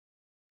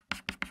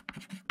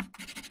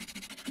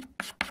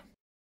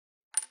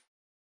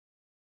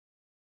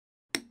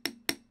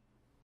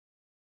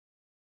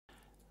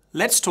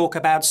let's talk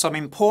about some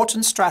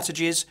important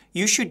strategies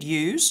you should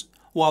use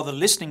while the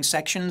listening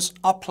sections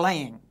are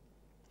playing.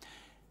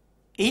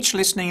 Each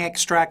listening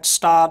extract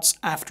starts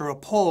after a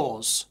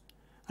pause,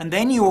 and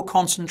then you will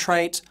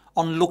concentrate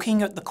on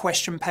looking at the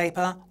question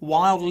paper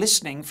while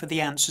listening for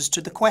the answers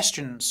to the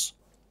questions.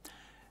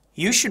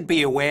 You should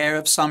be aware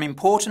of some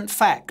important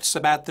facts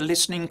about the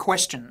listening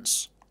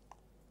questions.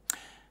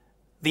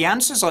 The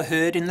answers are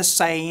heard in the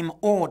same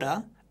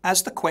order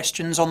as the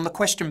questions on the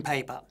question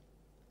paper.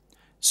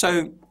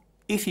 So,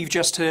 if you've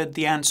just heard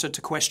the answer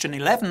to question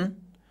 11,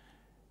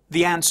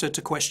 the answer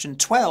to question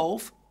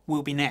 12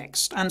 will be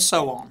next, and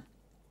so on.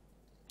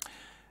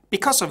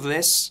 Because of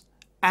this,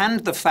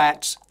 and the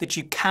fact that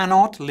you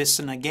cannot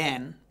listen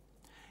again,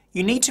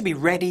 you need to be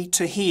ready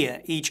to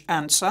hear each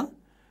answer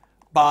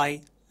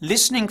by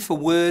listening for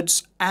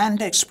words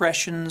and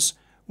expressions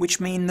which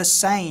mean the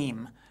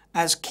same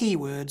as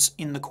keywords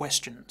in the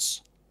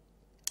questions.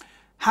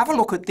 Have a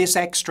look at this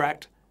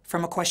extract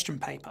from a question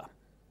paper.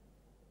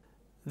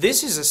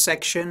 This is a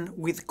section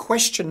with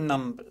question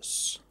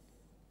numbers,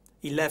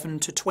 11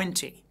 to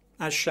 20,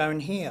 as shown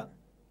here.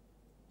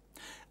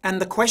 And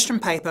the question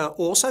paper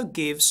also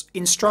gives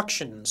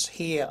instructions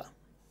here.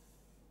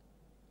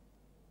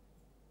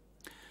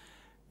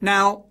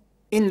 Now,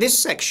 in this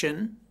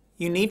section,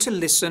 you need to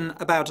listen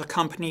about a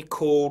company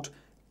called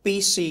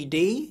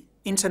BCD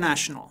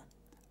International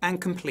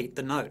and complete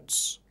the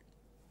notes.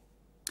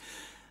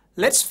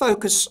 Let's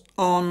focus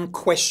on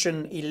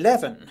question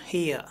 11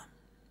 here.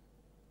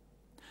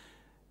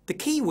 The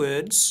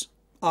keywords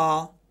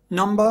are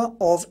number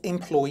of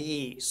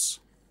employees.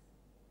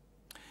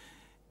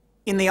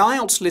 In the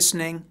IELTS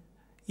listening,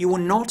 you will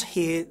not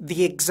hear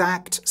the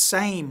exact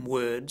same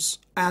words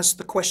as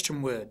the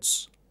question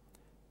words.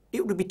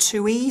 It would be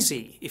too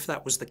easy if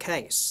that was the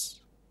case.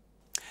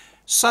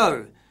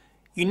 So,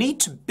 you need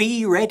to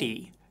be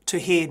ready to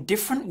hear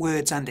different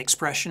words and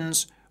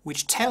expressions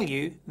which tell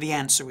you the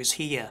answer is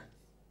here.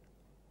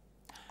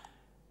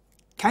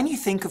 Can you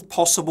think of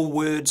possible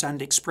words and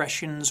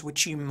expressions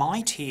which you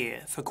might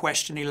hear for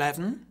question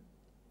 11?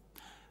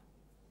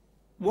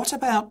 What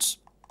about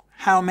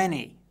how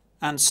many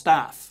and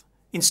staff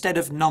instead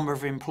of number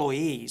of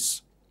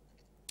employees?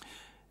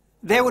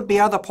 There would be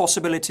other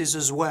possibilities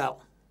as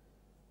well.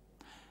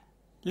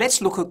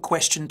 Let's look at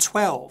question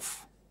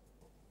 12.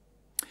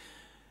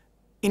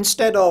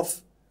 Instead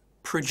of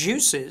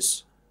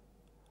produces,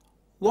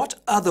 what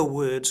other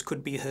words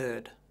could be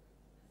heard?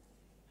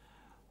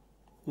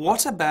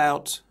 What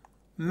about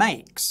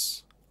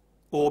makes,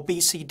 or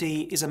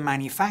BCD is a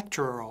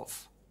manufacturer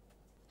of?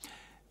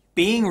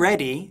 Being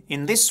ready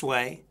in this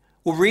way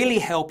will really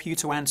help you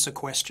to answer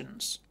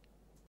questions.